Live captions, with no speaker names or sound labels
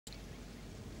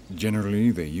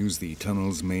Generally, they use the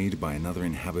tunnels made by another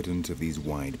inhabitant of these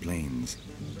wide plains,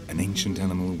 an ancient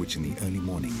animal which in the early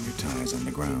morning retires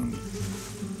underground.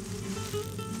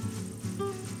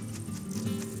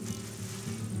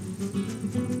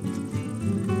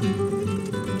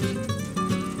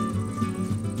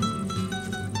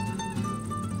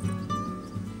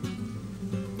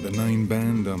 The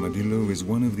nine-band armadillo is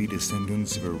one of the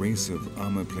descendants of a race of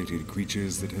armor-plated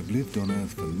creatures that have lived on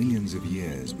Earth for millions of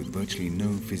years with virtually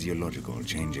no physiological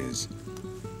changes.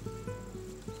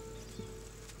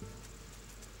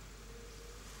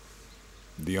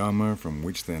 The armor from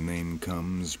which their name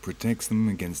comes protects them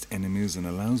against enemies and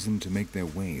allows them to make their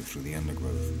way through the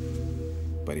undergrowth.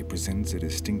 But it presents a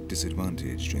distinct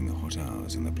disadvantage during the hot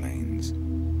hours in the plains.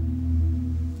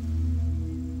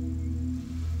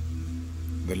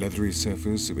 The leathery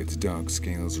surface of its dark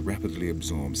scales rapidly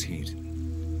absorbs heat.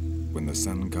 When the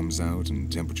sun comes out and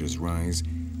temperatures rise,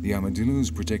 the armadillo's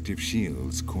protective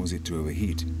shields cause it to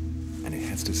overheat, and it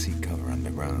has to seek cover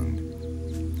underground.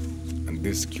 And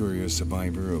this curious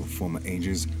survivor of former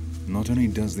ages not only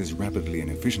does this rapidly and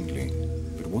efficiently,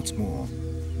 but what's more,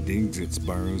 digs its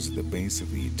burrows at the base of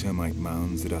the termite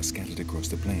mounds that are scattered across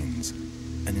the plains,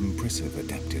 an impressive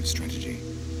adaptive strategy.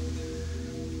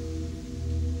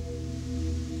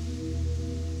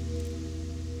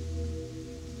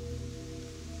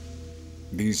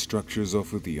 These structures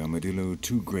offer the armadillo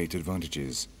two great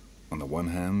advantages. On the one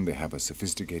hand, they have a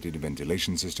sophisticated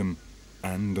ventilation system,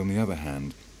 and on the other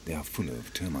hand, they are full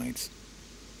of termites.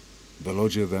 The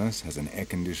lodger thus has an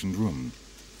air-conditioned room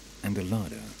and a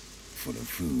larder full of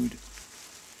food.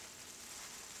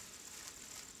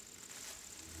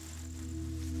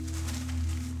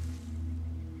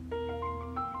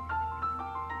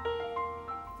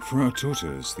 For our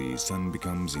tortoise, the sun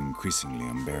becomes increasingly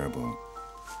unbearable.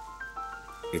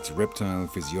 Its reptile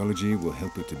physiology will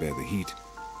help it to bear the heat,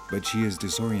 but she is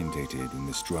disorientated in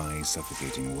this dry,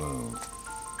 suffocating world.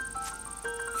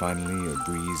 Finally, a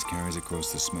breeze carries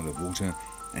across the smell of water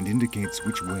and indicates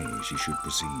which way she should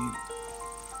proceed.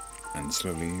 And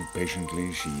slowly,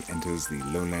 patiently, she enters the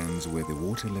lowlands where the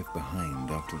water left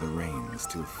behind after the rain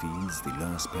still feeds the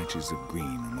last patches of green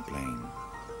on the plain.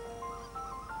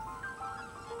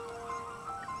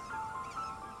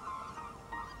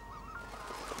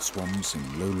 Swamps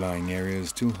and low-lying areas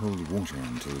still hold water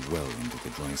until well into the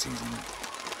dry season.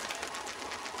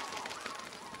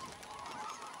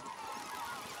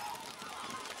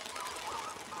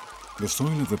 The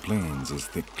soil of the plains is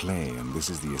thick clay, and this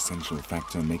is the essential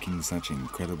factor making such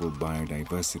incredible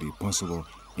biodiversity possible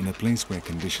in a place where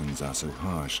conditions are so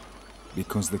harsh,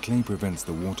 because the clay prevents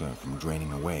the water from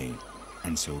draining away,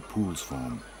 and so pools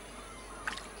form.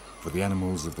 For the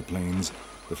animals of the plains,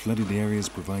 the flooded areas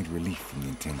provide relief from the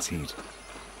intense heat.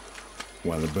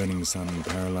 While the burning sun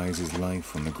paralyzes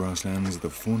life on the grasslands, the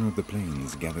fauna of the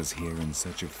plains gathers here in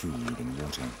search of food and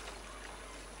water.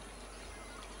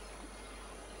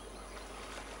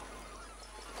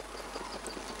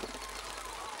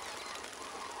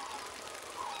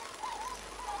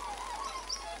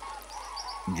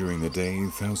 During the day,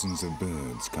 thousands of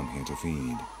birds come here to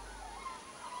feed.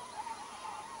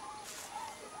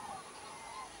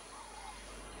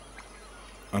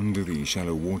 Under the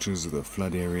shallow waters of the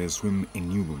flood area swim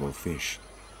innumerable fish.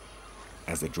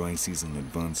 As the dry season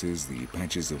advances, the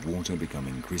patches of water become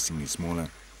increasingly smaller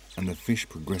and the fish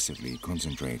progressively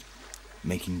concentrate,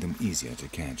 making them easier to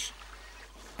catch.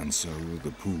 And so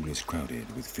the pool is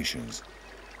crowded with fishers.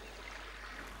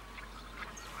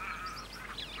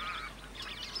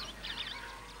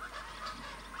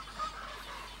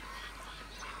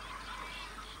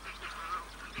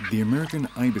 The American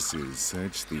ibises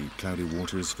search the cloudy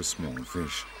waters for small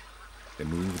fish. They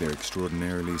move their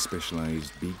extraordinarily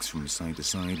specialized beaks from side to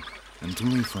side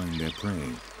until they find their prey,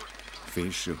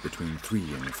 fish of between 3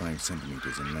 and 5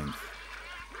 centimeters in length.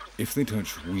 If they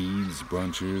touch weeds,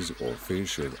 branches, or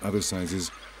fish of other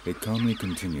sizes, they calmly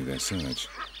continue their search.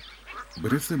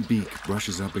 But if the beak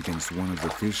brushes up against one of the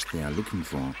fish they are looking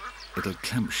for, it'll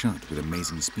clamp shut with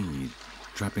amazing speed,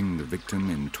 trapping the victim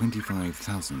in 25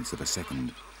 thousandths of a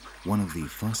second. One of the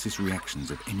fastest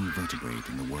reactions of any vertebrate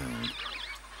in the world.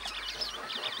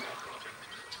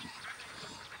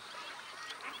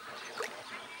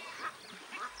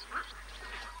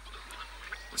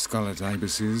 Scarlet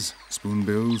ibises,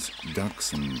 spoonbills,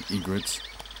 ducks and egrets,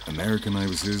 American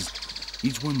ibises,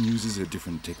 each one uses a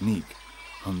different technique,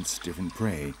 hunts different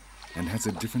prey, and has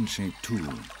a different shaped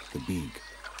tool, the beak.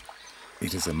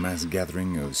 It is a mass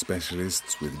gathering of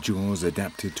specialists with jaws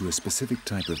adapted to a specific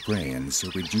type of prey and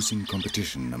so reducing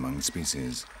competition among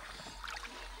species.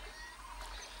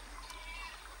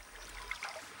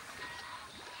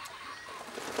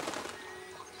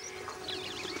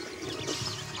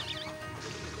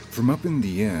 From up in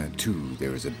the air, too,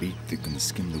 there is a beak that can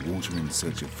skim the water in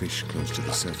search of fish close to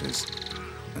the surface,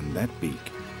 and that beak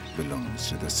belongs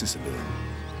to the cicerbill.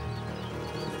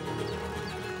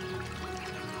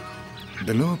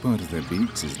 The lower part of their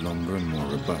beaks is longer and more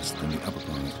robust than the upper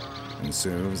part, and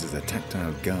serves as a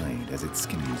tactile guide as it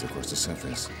skims across the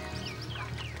surface.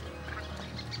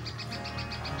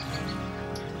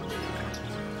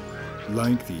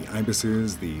 Like the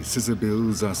ibises, the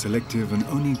cicerbills are selective and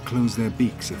only close their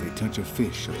beaks if they touch a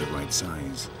fish of the right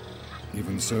size.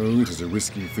 Even so, it is a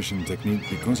risky fishing technique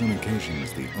because on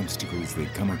occasions the obstacles they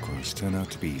come across turn out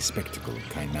to be spectacle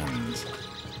caimans.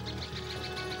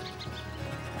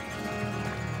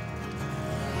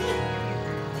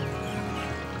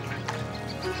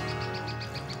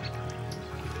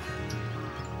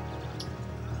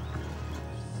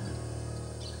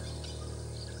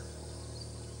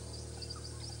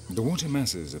 The water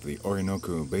masses of the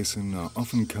Orinoco Basin are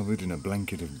often covered in a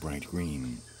blanket of bright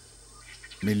green.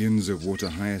 Millions of water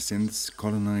hyacinths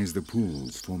colonize the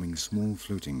pools, forming small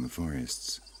floating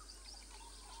forests.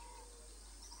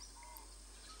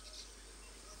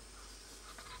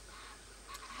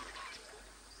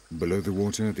 Below the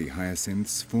water, the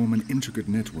hyacinths form an intricate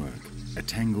network, a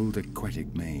tangled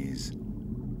aquatic maze.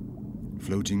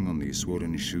 Floating on the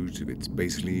swollen shoot of its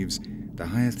base leaves, the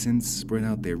hyacinths spread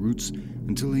out their roots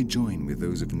until they join with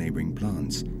those of neighboring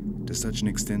plants to such an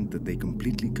extent that they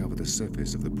completely cover the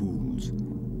surface of the pools,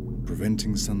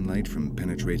 preventing sunlight from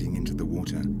penetrating into the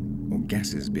water or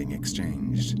gases being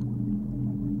exchanged.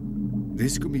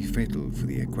 This could be fatal for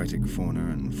the aquatic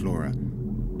fauna and flora,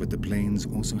 but the plains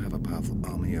also have a powerful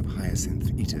army of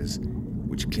hyacinth eaters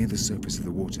which clear the surface of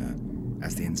the water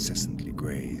as they incessantly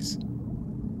graze.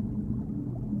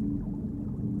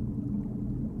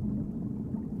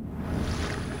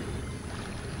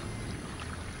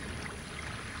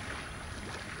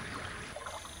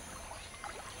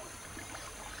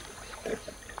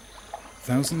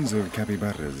 Thousands of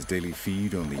capybaras daily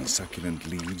feed on the succulent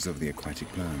leaves of the aquatic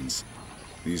plants.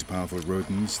 These powerful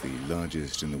rodents, the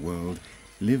largest in the world,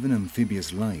 live an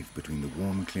amphibious life between the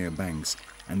warm, clear banks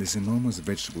and this enormous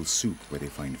vegetable soup where they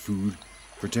find food,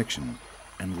 protection,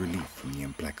 and relief from the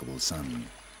implacable sun.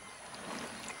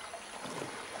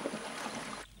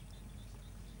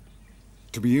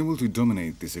 To be able to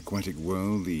dominate this aquatic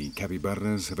world, the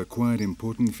capybaras have acquired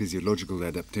important physiological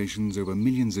adaptations over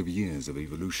millions of years of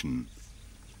evolution.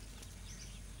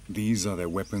 These are their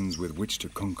weapons with which to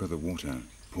conquer the water,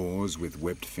 paws with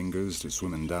webbed fingers to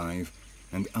swim and dive,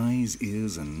 and eyes,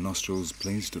 ears, and nostrils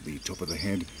placed at the top of the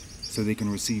head so they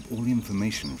can receive all the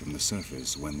information from the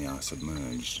surface when they are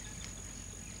submerged.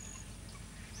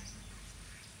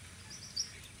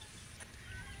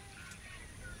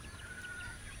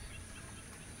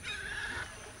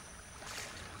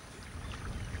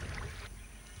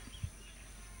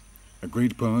 A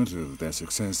great part of their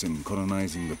success in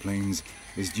colonizing the plains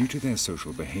is due to their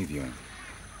social behavior.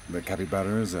 The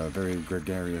capybaras are very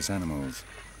gregarious animals.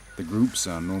 The groups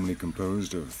are normally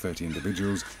composed of 30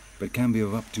 individuals, but can be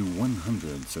of up to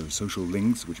 100, so social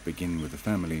links which begin with the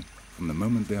family from the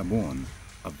moment they are born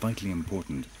are vitally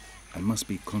important and must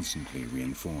be constantly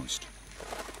reinforced.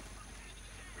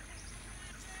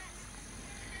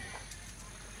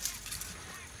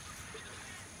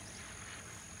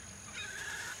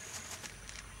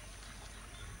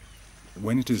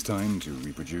 When it is time to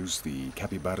reproduce, the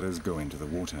capybaras go into the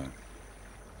water.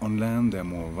 On land, they're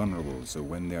more vulnerable, so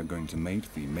when they are going to mate,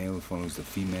 the male follows the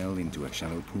female into a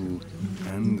shallow pool,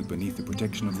 and beneath the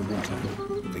protection of the water,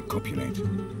 they copulate.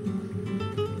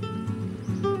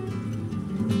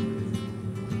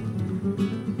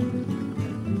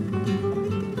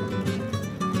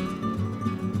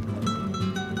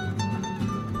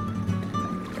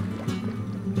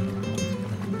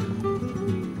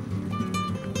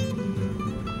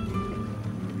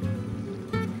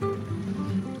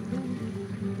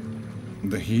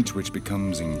 The heat, which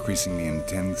becomes increasingly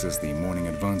intense as the morning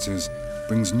advances,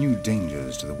 brings new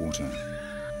dangers to the water.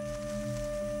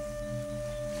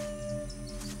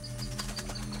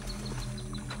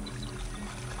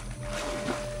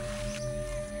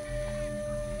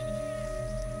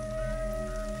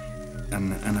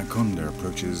 An anaconda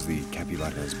approaches the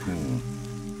capybara's pool.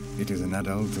 It is an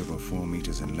adult over 4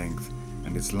 meters in length,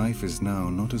 and its life is now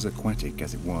not as aquatic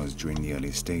as it was during the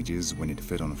early stages when it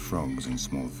fed on frogs and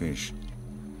small fish.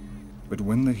 But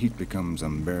when the heat becomes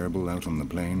unbearable out on the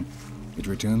plain, it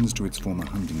returns to its former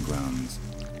hunting grounds.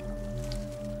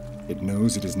 It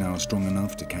knows it is now strong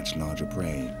enough to catch larger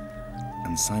prey,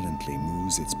 and silently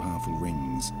moves its powerful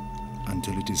rings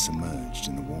until it is submerged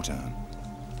in the water.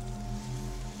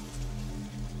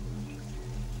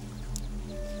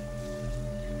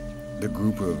 The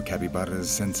group of capybaras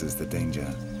senses the danger.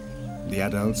 The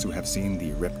adults who have seen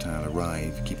the reptile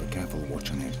arrive keep a careful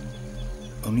watch on it.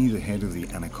 Only the head of the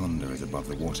anaconda is above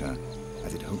the water,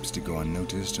 as it hopes to go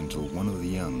unnoticed until one of the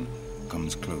young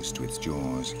comes close to its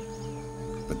jaws.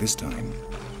 But this time,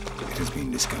 it has been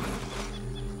discovered.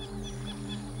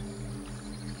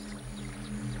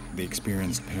 The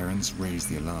experienced parents raise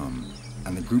the alarm,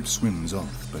 and the group swims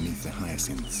off beneath the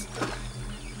hyacinths.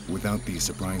 Without the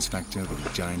surprise factor, the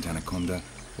giant anaconda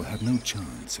will have no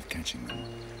chance of catching them.